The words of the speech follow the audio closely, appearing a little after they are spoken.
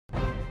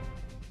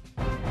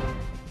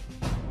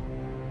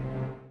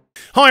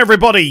Hi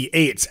everybody,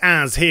 it's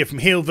Az here from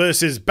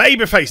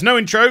HeelvsBabyface. No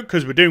intro,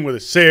 because we're dealing with a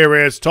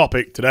serious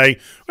topic today.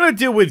 We're going to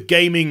deal with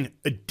gaming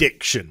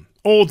addiction,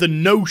 or the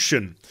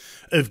notion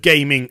of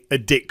gaming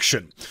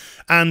addiction.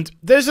 And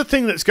there's a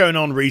thing that's going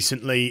on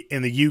recently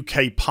in the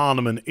UK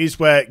Parliament, is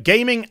where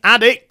gaming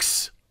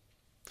addicts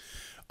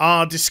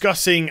are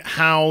discussing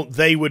how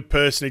they would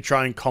personally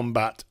try and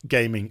combat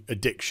gaming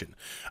addiction.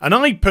 And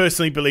I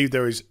personally believe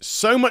there is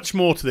so much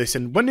more to this.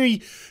 And when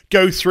we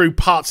go through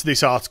parts of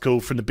this article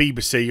from the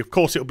BBC, of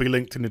course, it'll be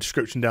linked in the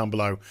description down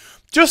below,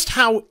 just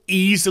how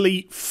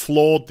easily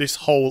flawed this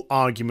whole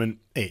argument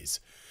is.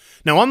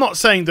 Now, I'm not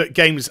saying that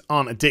games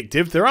aren't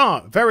addictive. There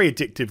are very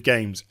addictive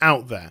games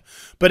out there.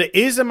 But it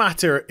is a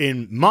matter,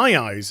 in my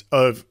eyes,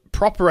 of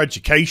proper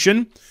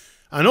education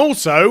and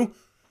also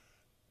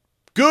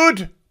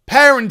good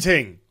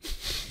parenting.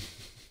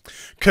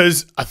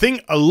 Because I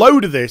think a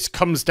load of this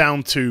comes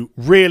down to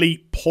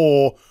really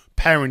poor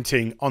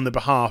parenting on the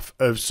behalf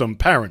of some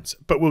parents.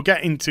 But we'll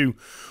get into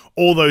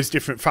all those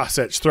different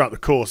facets throughout the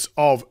course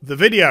of the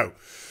video.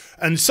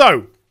 And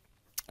so,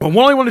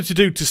 what I wanted to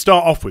do to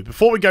start off with,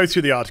 before we go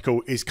through the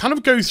article, is kind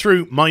of go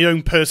through my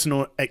own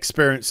personal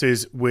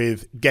experiences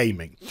with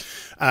gaming.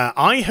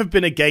 I have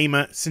been a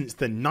gamer since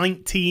the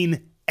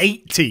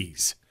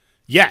 1980s.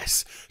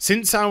 Yes,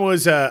 since I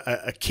was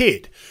a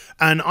kid.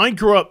 And I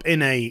grew up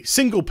in a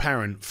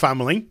single-parent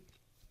family.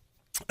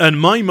 And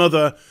my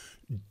mother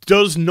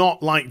does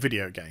not like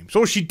video games.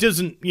 Or she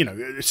doesn't, you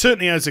know,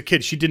 certainly as a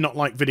kid, she did not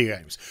like video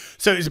games.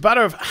 So it's a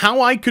matter of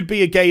how I could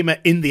be a gamer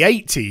in the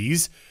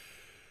 80s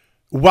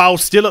while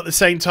still at the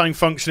same time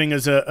functioning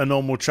as a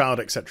normal child,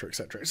 etc.,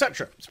 etc.,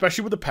 etc.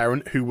 Especially with a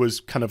parent who was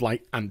kind of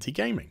like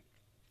anti-gaming.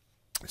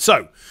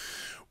 So,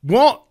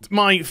 what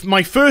my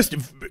first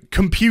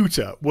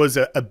computer was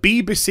a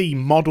BBC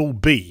Model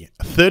B,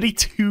 a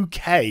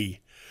 32K,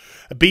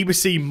 a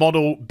BBC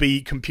Model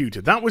B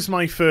computer. That was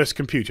my first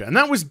computer, and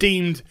that was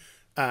deemed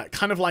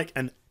kind of like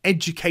an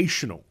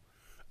educational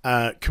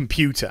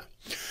computer.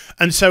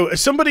 And so,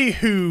 as somebody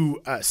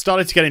who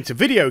started to get into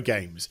video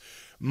games,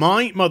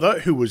 my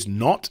mother, who was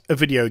not a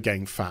video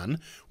game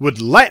fan,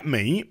 would let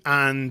me,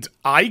 and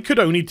I could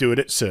only do it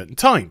at certain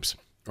times.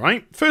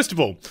 Right? First of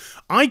all,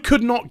 I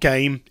could not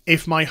game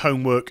if my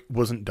homework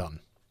wasn't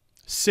done.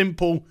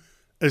 Simple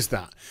as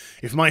that.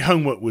 If my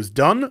homework was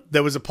done,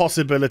 there was a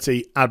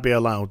possibility I'd be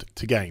allowed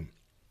to game.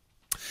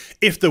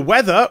 If the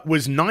weather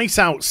was nice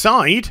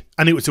outside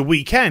and it was a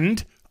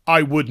weekend,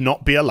 I would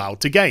not be allowed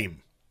to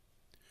game.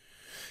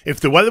 If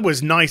the weather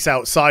was nice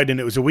outside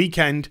and it was a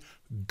weekend,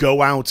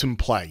 go out and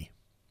play.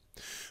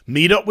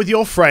 Meet up with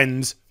your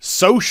friends,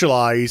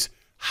 socialise,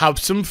 have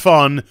some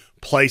fun,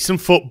 play some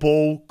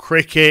football,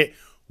 cricket,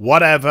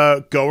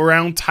 whatever, go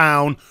around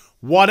town,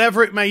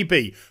 whatever it may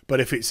be. But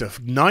if it's a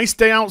nice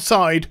day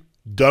outside,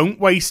 don't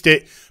waste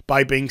it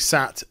by being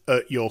sat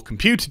at your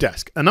computer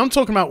desk. And I'm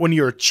talking about when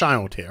you're a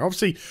child here.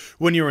 Obviously,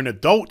 when you're an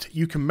adult,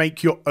 you can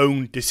make your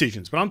own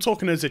decisions. But I'm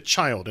talking as a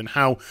child and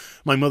how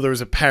my mother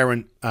as a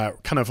parent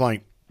kind of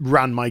like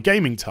ran my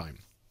gaming time.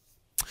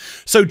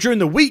 So during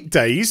the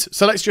weekdays,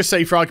 so let's just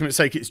say for argument's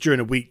sake it's during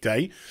a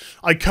weekday,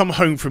 I come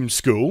home from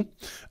school,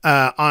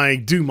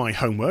 I do my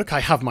homework, I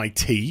have my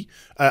tea,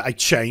 I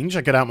change,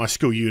 I get out my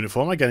school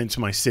uniform, I get into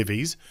my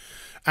civvies,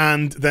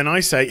 and then I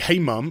say, hey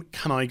mum,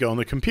 can I go on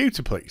the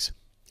computer please?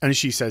 And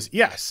she says,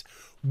 yes.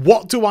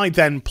 What do I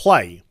then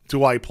play?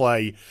 Do I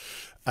play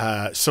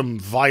some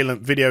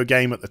violent video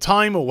game at the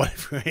time or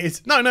whatever it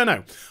is?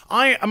 No.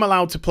 I am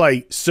allowed to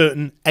play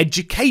certain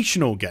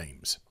educational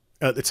games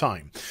at the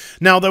time.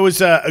 Now, there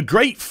was a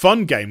great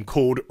fun game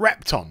called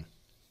Repton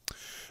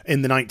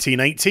in the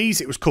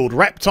 1980s. It was called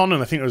Repton,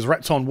 and I think there was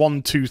Repton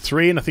 1, 2,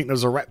 3, and I think there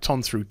was a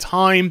Repton Through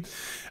Time,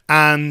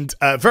 and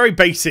a very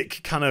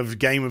basic kind of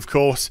game, of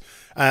course,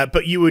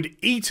 but you would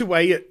eat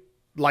away at,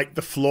 like,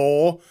 the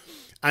floor,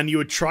 and you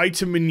would try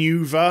to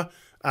maneuver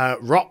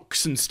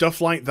rocks and stuff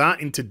like that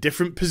into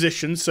different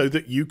positions so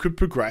that you could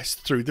progress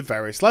through the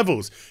various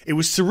levels. It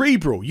was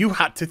cerebral. You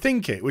had to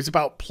think it. It was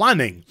about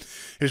planning.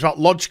 It was about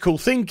logical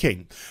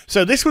thinking.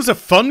 So this was a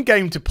fun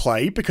game to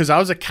play because I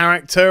was a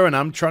character and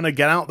I'm trying to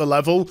get out the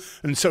level.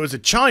 And so as a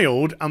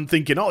child, I'm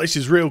thinking, oh, this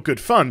is real good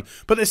fun.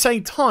 But at the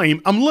same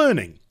time, I'm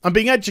learning. I'm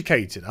being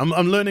educated. I'm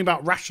learning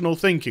about rational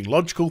thinking,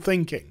 logical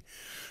thinking.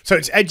 So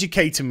it's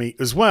educating me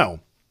as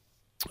well.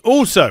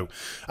 Also,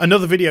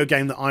 another video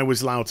game that I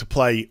was allowed to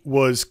play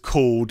was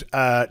called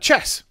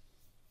chess.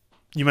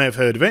 You may have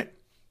heard of it.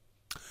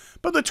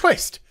 But the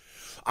twist,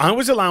 I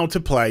was allowed to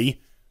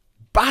play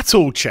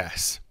battle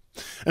chess.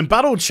 And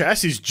battle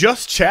chess is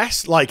just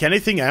chess like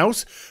anything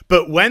else,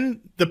 but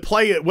when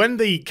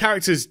the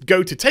characters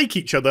go to take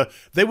each other,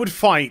 they would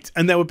fight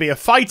and there would be a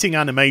fighting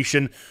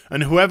animation,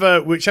 and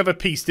whichever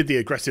piece did the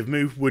aggressive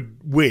move would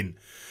win.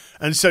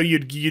 And so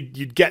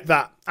you'd get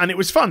that, and it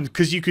was fun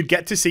because you could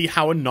get to see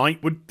how a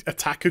knight would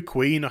attack a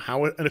queen, or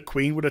how a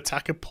queen would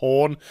attack a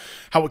pawn,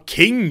 how a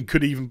king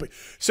could even be.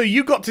 So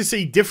you got to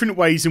see different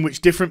ways in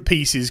which different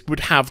pieces would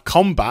have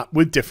combat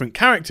with different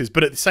characters.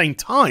 But at the same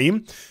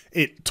time,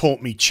 it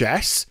taught me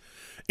chess.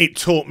 It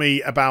taught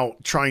me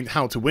about trying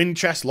how to win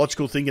chess,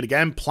 logical thinking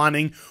again,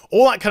 planning,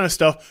 all that kind of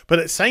stuff. But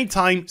at the same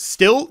time,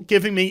 still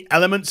giving me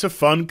elements of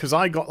fun because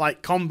I got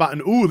like combat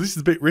and, ooh, this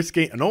is a bit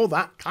risky and all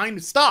that kind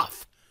of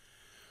stuff.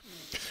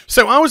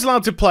 So I was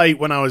allowed to play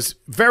when I was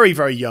very,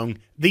 very young,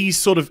 these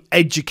sort of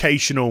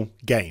educational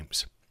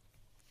games.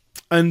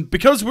 And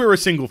because we're a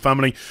single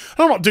family,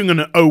 I'm not doing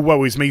an oh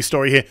woe is me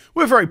story here,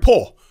 we're very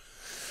poor.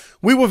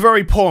 We were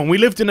very poor, and we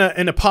lived in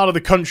a part of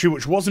the country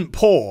which wasn't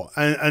poor,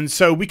 and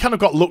so we kind of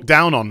got looked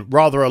down on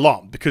rather a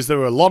lot because there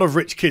were a lot of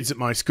rich kids at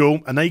my school,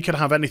 and they could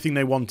have anything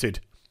they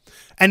wanted,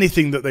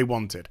 anything that they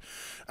wanted,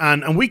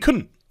 and we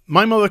couldn't.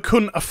 My mother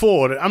couldn't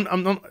afford.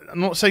 I'm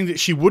not saying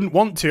that she wouldn't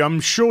want to. I'm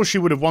sure she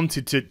would have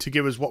wanted to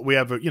give us what we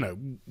ever, you know,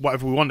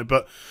 whatever we wanted,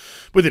 but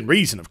within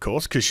reason, of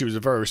course, because she was a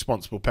very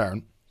responsible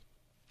parent.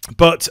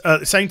 But at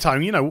the same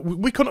time, you know,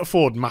 we couldn't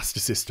afford Master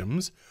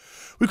Systems,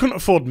 we couldn't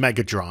afford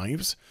Mega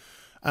Drives.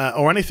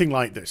 Or anything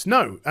like this.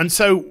 No. And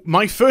so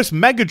my first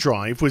Mega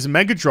Drive was a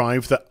Mega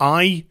Drive that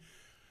I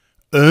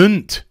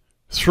earned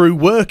through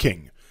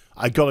working.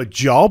 I got a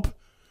job,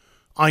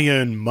 I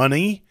earned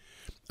money,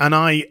 and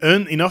I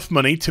earned enough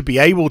money to be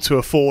able to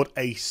afford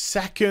a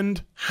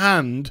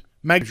second-hand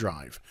Mega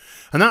Drive.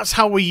 And that's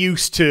how we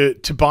used to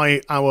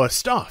buy our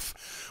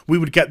stuff. We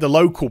would get the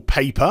local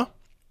paper.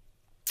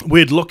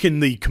 We'd look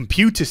in the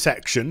computer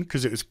section,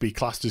 because it would be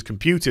classed as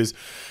computers,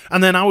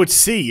 and then I would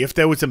see if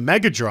there was a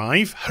Mega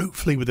Drive,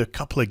 hopefully with a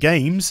couple of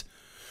games,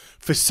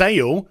 for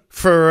sale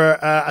for,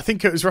 I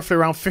think it was roughly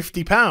around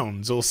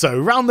 £50 or so,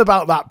 round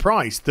about that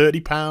price,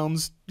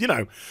 £30, you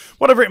know,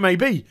 whatever it may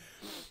be.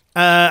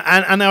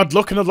 And I'd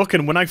look and I'd look,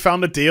 and when I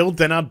found a deal,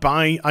 then I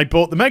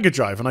bought the Mega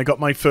Drive, and I got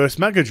my first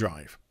Mega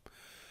Drive.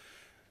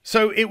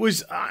 So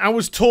I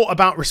was taught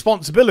about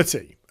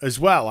responsibility as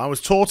well. I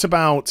was taught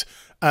about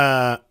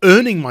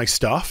earning my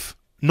stuff,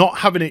 not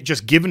having it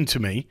just given to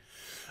me.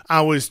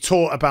 I was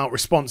taught about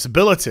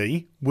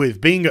responsibility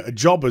with being at a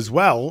job as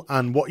well,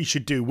 and what you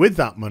should do with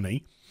that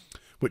money,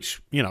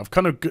 which, you know, I've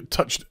kind of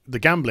touched the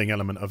gambling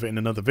element of it in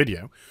another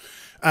video.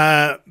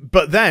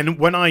 But then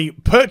when I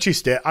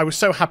purchased it, I was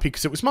so happy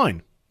because it was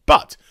mine.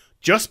 But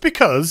just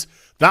because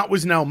that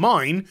was now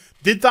mine,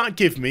 did that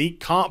give me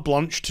carte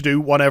blanche to do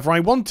whatever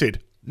I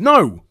wanted?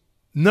 No.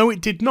 No,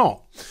 it did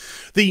not.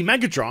 The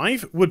Mega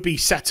Drive would be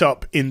set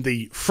up in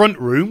the front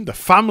room, the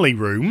family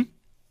room,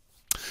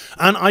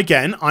 and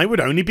again, I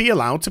would only be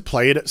allowed to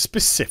play it at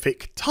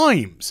specific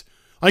times.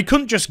 I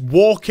couldn't just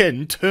walk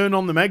in, turn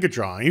on the Mega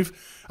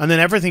Drive, and then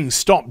everything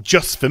stopped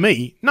just for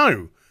me.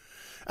 No.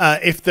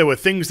 If there were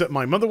things that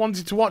my mother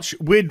wanted to watch,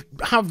 we'd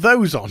have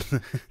those on.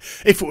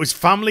 If it was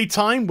family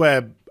time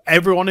where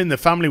everyone in the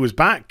family was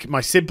back, my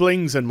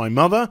siblings and my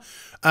mother,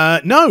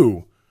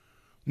 no.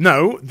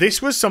 No,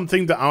 this was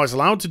something that I was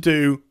allowed to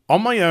do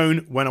on my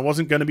own when I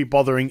wasn't going to be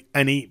bothering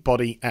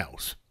anybody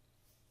else.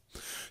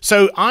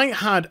 So I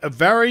had a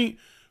very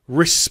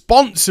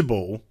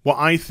responsible, what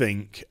I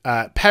think,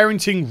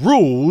 parenting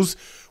rules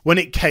when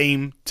it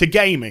came to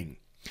gaming.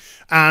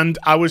 And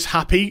I was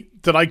happy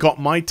that I got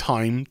my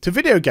time to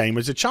video game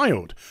as a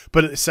child.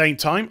 But at the same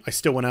time, I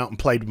still went out and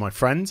played with my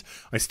friends.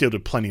 I still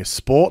did plenty of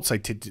sports. I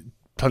did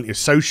plenty of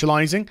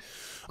socializing.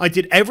 I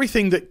did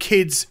everything that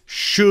kids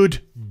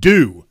should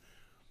do.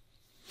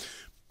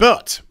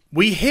 But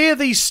we hear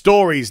these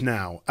stories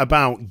now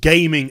about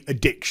gaming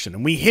addiction,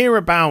 and we hear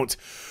about,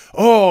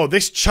 oh,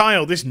 this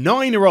child, this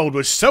 9-year-old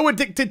was so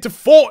addicted to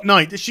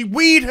Fortnite that she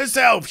weed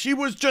herself. She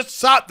was just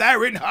sat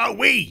there in her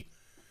Wii.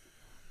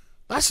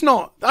 That's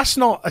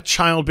not a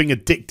child being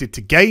addicted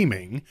to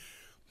gaming.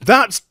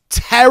 That's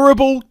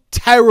terrible,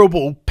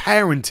 terrible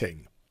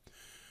parenting.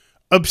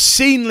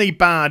 Obscenely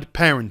bad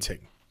parenting.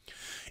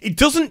 It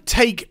doesn't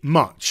take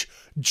much,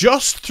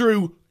 just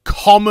through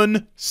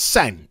common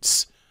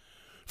sense,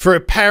 for a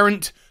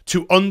parent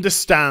to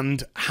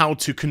understand how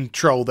to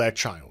control their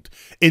child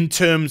in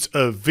terms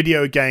of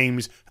video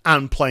games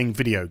and playing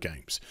video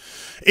games.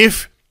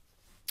 If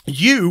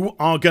you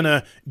are going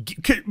to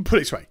put it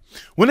this way,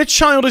 when a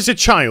child is a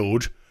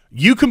child,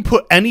 you can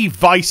put any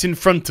vice in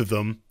front of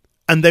them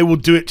and they will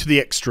do it to the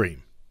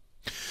extreme.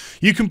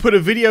 You can put a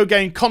video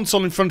game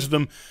console in front of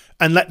them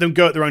and let them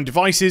go at their own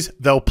devices,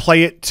 they'll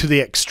play it to the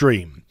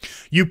extreme.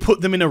 You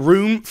put them in a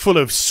room full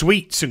of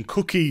sweets and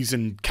cookies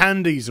and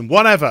candies and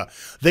whatever,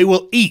 they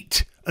will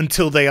eat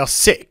until they are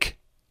sick.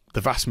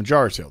 The vast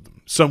majority of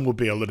them. Some will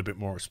be a little bit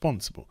more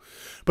responsible.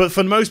 But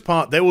for the most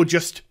part, they will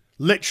just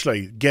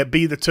literally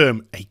be the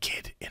term, a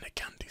kid in a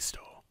candy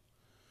store.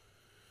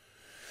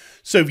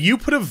 So if you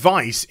put a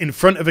vice in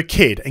front of a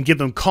kid and give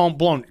them carte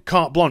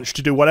blanche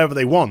to do whatever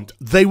they want,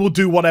 they will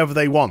do whatever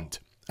they want.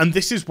 And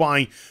this is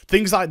why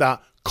things like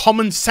that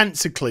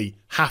commonsensically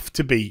have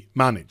to be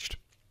managed.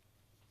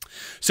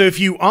 So if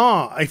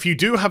you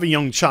do have a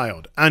young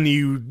child and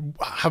you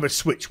have a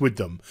Switch with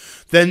them,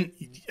 then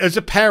as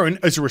a parent,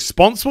 as a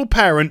responsible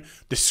parent,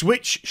 the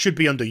Switch should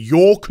be under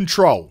your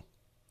control.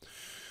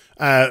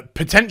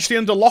 Potentially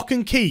under lock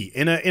and key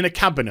in a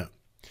cabinet.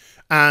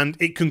 And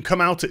it can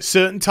come out at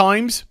certain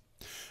times.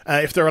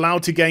 If they're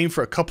allowed to game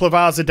for a couple of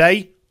hours a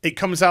day, it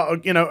comes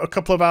out, a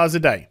couple of hours a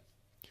day.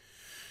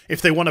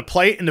 If they want to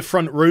play it in the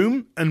front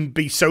room and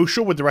be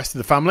social with the rest of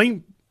the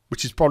family,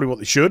 which is probably what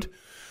they should,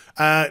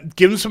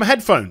 give them some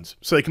headphones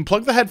so they can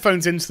plug the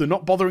headphones in so they're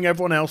not bothering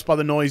everyone else by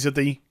the noise of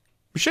the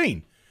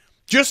machine.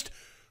 Just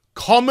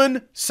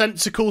common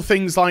sensical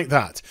things like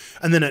that.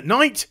 And then at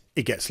night,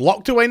 it gets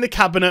locked away in the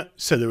cabinet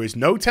so there is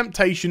no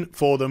temptation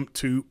for them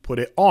to put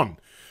it on.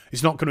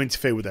 It's not going to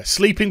interfere with their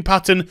sleeping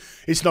pattern.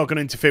 It's not going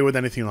to interfere with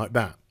anything like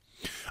that.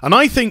 And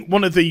I think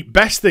one of the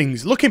best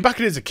things, looking back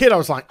at it as a kid, I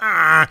was like,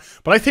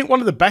 but I think one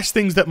of the best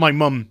things that my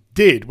mum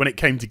did when it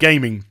came to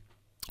gaming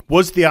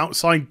was the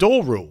outside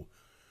door rule.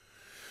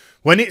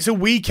 When it's a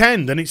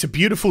weekend and it's a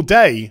beautiful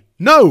day,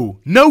 no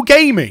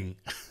gaming.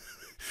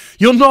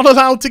 You're not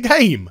allowed to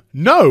game.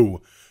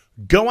 No.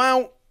 Go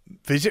out,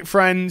 visit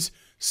friends,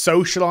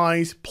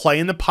 socialize, play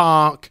in the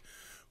park,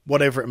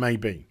 whatever it may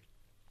be.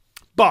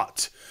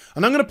 But,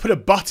 and I'm going to put a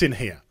but in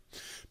here,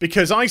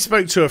 because I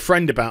spoke to a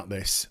friend about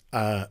this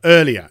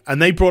earlier,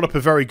 and they brought up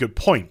a very good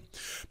point.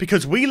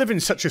 Because we live in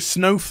such a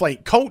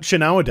snowflake culture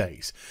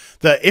nowadays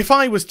that if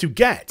I was to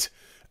get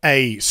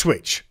a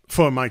Switch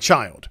for my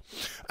child,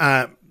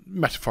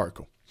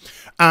 metaphorical,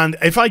 and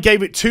if I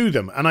gave it to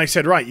them and I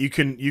said, right, you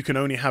can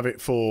only have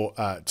it for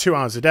 2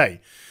 hours a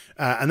day,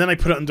 and then I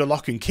put it under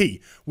lock and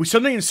key, we're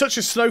suddenly in such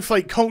a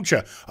snowflake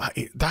culture,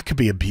 that could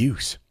be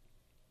abuse.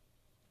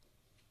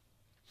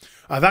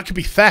 That could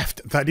be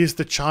theft. That is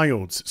the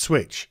child's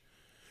Switch.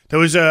 There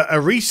was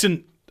a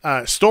recent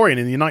story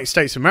in the United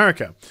States of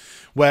America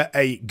where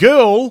a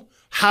girl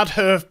had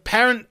her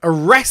parent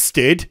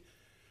arrested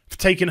for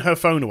taking her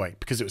phone away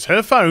because it was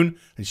her phone,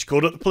 and she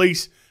called up the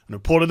police and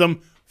reported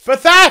them for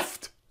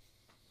theft.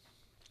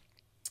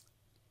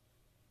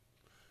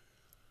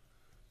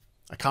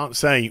 I can't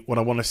say what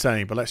I want to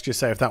say, but let's just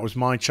say if that was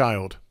my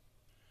child.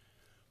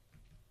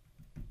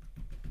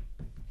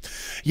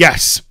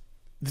 Yes.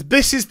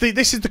 This is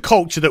the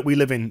culture that we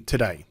live in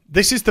today.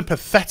 This is the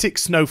pathetic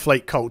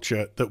snowflake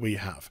culture that we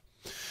have.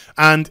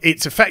 And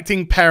it's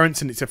affecting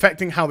parents, and it's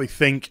affecting how they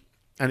think,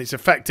 and it's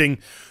affecting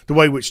the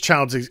way which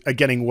childs are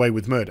getting away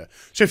with murder.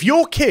 So if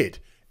your kid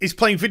is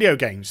playing video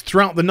games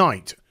throughout the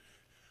night,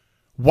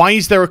 why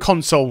is there a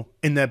console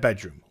in their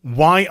bedroom?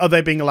 Why are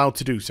they being allowed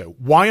to do so?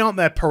 Why aren't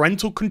there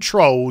parental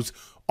controls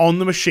on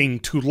the machine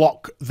to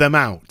lock them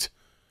out?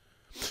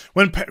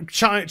 When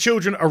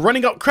children are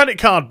running up credit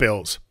card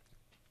bills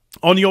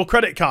on your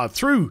credit card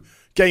through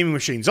gaming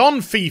machines, on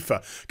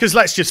FIFA, because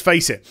let's just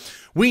face it,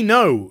 we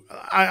know,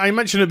 I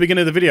mentioned at the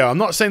beginning of the video, I'm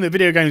not saying that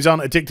video games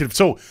aren't addictive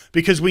at all,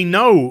 because we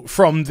know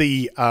from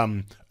the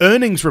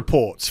earnings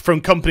reports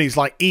from companies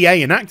like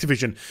EA and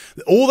Activision,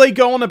 all they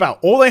go on about,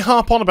 all they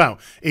harp on about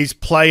is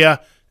player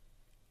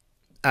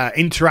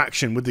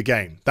interaction with the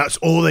game. That's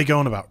all they go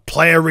on about.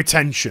 Player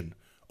retention.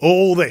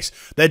 All this.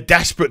 They're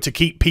desperate to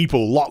keep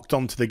people locked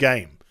onto the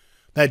game.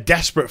 They're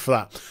desperate for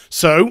that.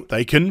 So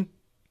they can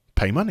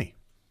pay money.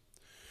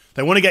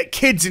 They want to get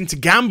kids into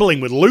gambling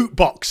with loot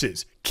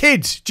boxes.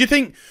 Kids. Do you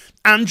think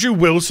Andrew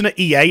Wilson at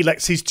EA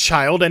lets his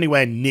child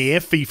anywhere near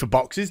FIFA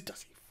boxes?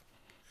 Does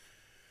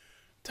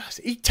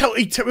he?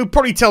 He'll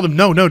probably tell them,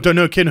 no,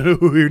 kid,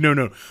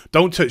 no,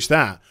 don't touch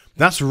that.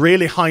 That's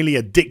really highly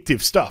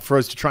addictive stuff for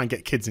us to try and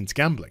get kids into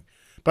gambling.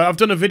 But I've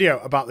done a video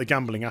about the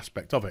gambling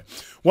aspect of it.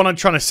 What I'm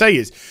trying to say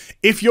is,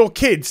 if your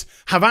kids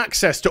have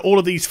access to all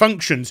of these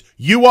functions,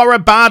 you are a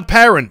bad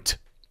parent.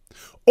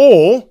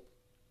 Or,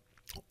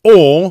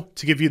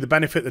 to give you the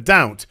benefit of the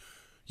doubt,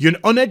 you're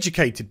an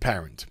uneducated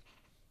parent.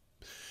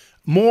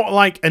 More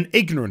like an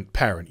ignorant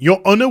parent.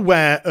 You're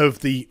unaware of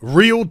the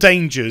real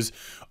dangers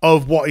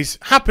of what is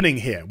happening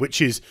here,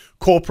 which is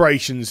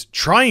corporations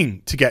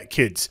trying to get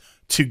kids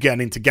to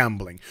get into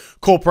gambling.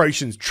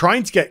 Corporations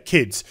trying to get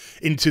kids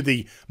into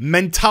the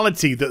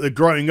mentality that they're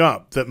growing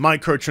up, that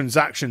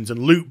microtransactions and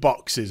loot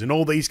boxes and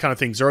all these kind of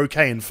things are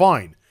okay and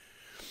fine.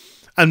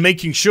 And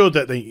making sure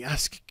that they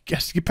ask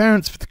your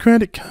parents for the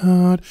credit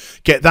card,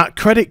 get that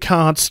credit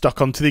card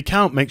stuck onto the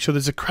account, make sure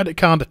there's a credit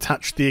card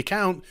attached to the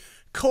account.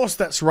 Of course,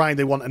 that's right,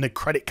 they want a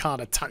credit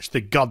card attached to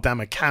the goddamn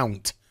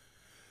account.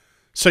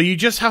 So you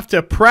just have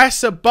to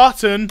press a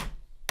button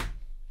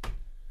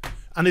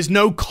and there's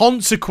no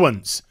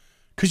consequence.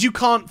 Because you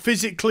can't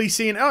physically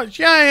see it. Oh,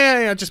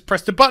 yeah, I just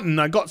pressed a button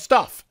and I got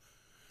stuff.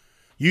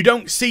 You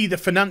don't see the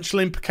financial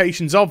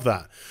implications of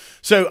that.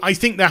 So I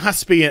think there has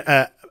to be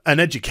an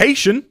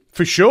education,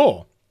 for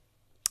sure,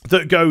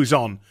 that goes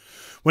on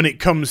when it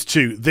comes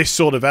to this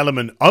sort of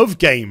element of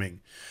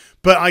gaming.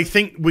 But I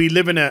think we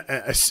live in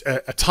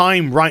a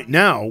time right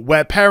now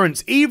where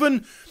parents,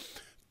 even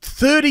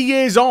 30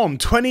 years on,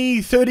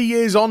 20, 30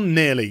 years on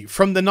nearly,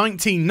 from the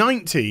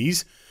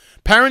 1990s,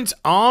 parents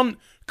aren't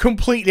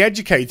completely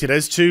educated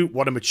as to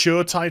what a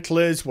mature title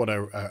is, what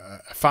a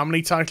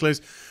family title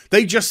is.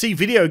 They just see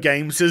video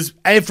games as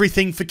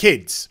everything for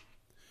kids.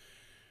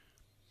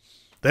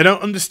 They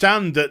don't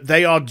understand that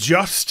they are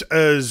just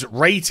as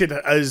rated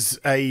as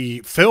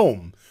a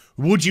film.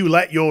 Would you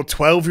let your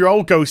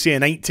 12-year-old go see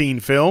an 18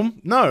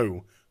 film?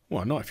 No.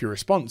 Well, not if you're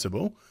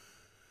responsible.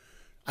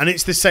 And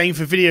it's the same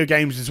for video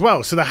games as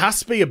well. So there has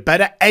to be a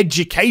better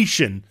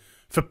education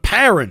for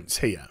parents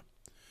here.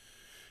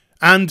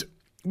 And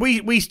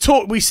we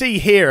see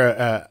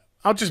here,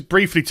 I'll just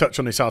briefly touch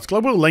on this article.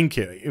 I will link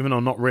it, even though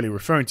I'm not really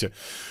referring to it.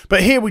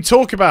 But here we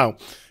talk about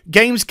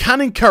games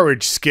can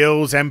encourage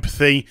skills,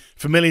 empathy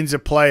for millions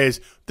of players.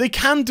 They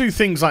can do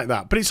things like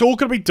that, but it's all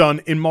going to be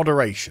done in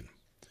moderation.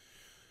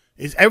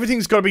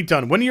 Everything's got to be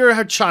done. When you're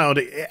a child,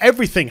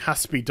 everything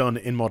has to be done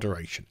in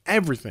moderation.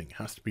 Everything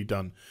has to be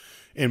done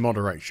in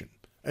moderation.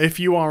 If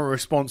you are a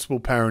responsible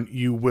parent,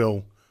 you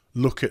will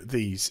look at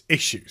these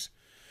issues.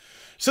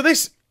 So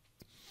this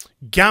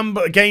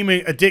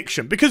gaming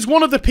addiction, because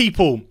one of the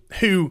people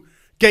who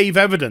gave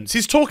evidence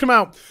is talking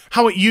about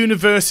how at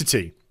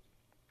university,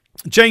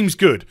 James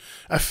Good,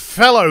 a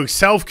fellow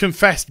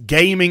self-confessed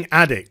gaming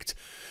addict,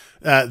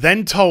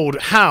 then told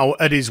how,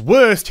 at his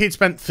worst, he'd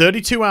spent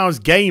 32 hours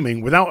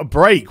gaming without a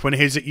break when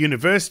he was at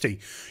university.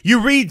 You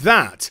read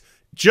that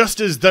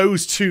just as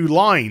those two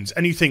lines,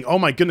 and you think, oh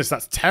my goodness,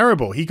 that's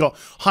terrible. He got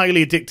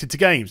highly addicted to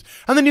games.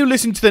 And then you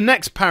listen to the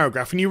next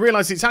paragraph, and you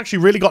realise it's actually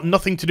really got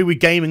nothing to do with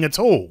gaming at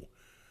all.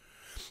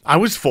 I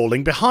was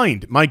falling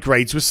behind. My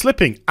grades were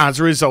slipping as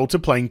a result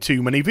of playing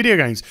too many video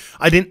games.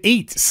 I didn't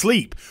eat,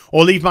 sleep,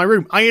 or leave my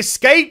room. I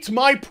escaped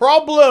my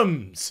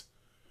problems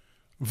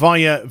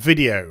via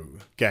video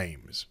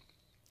games,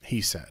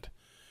 he said.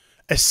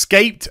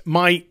 Escaped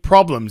my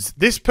problems.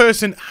 This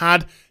person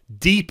had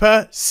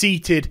deeper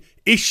seated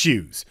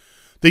issues.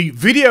 The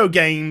video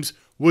games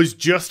was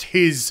just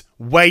his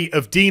way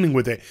of dealing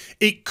with it.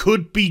 It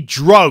could be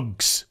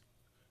drugs.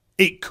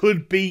 It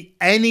could be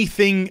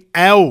anything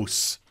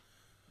else.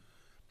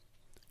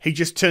 He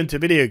just turned to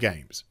video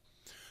games.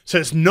 So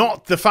it's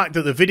not the fact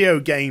that the video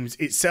games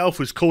itself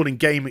was causing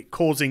gaming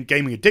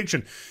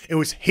addiction. It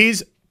was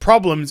his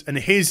problems and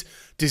his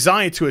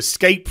desire to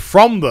escape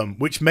from them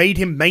which made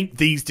him make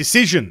these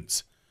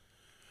decisions.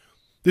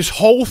 This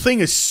whole thing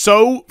is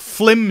so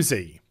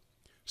flimsy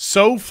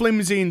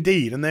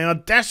indeed, and they are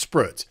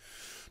desperate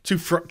to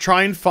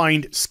try and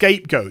find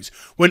scapegoats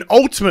when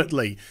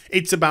ultimately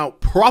it's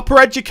about proper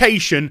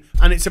education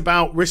and it's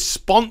about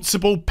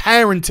responsible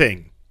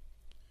parenting.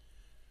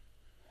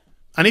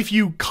 And if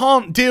you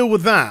can't deal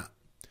with that,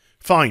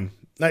 fine,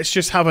 let's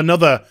just have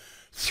another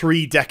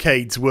 3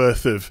 decades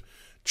worth of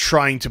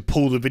trying to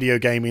pull the video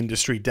game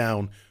industry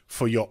down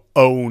for your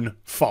own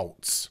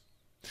faults.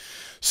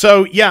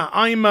 So yeah,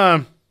 I'm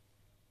not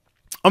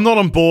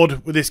on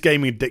board with this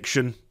gaming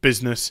addiction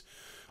business.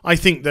 I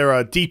think there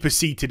are deeper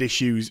seated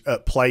issues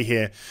at play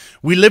here.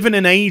 We live in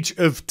an age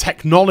of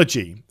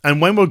technology, and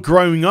when we're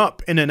growing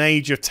up in an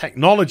age of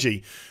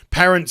technology,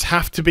 parents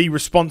have to be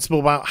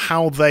responsible about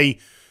how they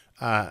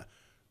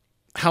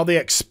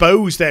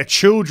expose their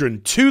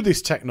children to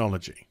this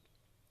technology.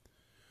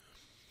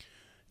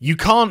 You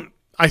can't,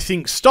 I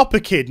think, stop a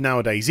kid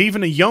nowadays,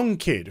 even a young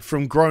kid,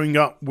 from growing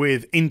up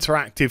with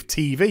interactive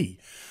TV,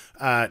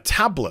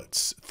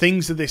 tablets,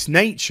 things of this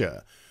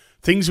nature,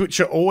 things which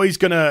are always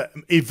going to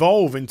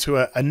evolve into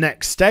a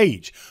next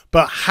stage.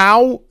 But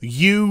how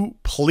you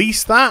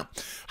police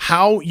that,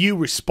 how you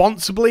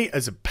responsibly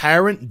as a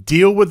parent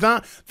deal with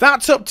that,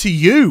 that's up to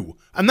you.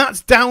 And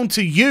that's down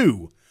to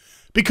you.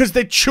 Because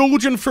they're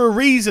children for a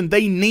reason.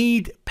 They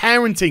need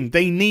parenting.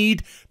 They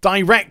need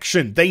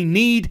direction. They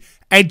need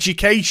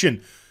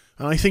education.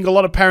 And I think a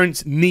lot of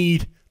parents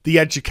need the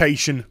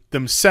education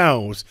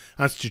themselves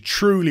as to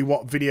truly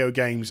what video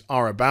games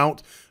are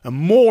about. And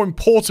more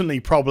importantly,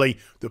 probably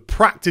the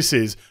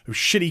practices of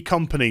shitty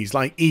companies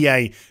like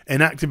EA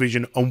and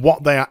Activision on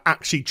what they are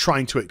actually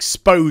trying to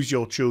expose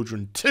your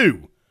children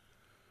to.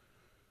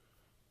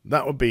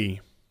 That would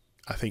be,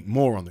 I think,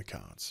 more on the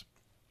cards.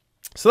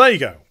 So there you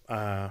go.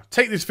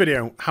 Take this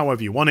video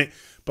however you want it,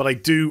 but I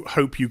do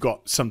hope you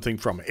got something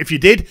from it. If you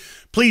did,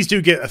 please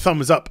do get a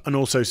thumbs up and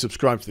also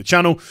subscribe to the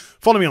channel.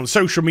 Follow me on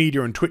social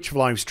media and Twitch for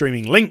live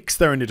streaming. Links,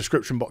 they're in the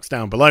description box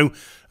down below,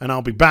 and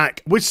I'll be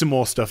back with some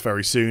more stuff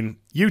very soon.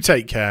 You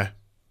take care.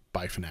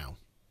 Bye for now.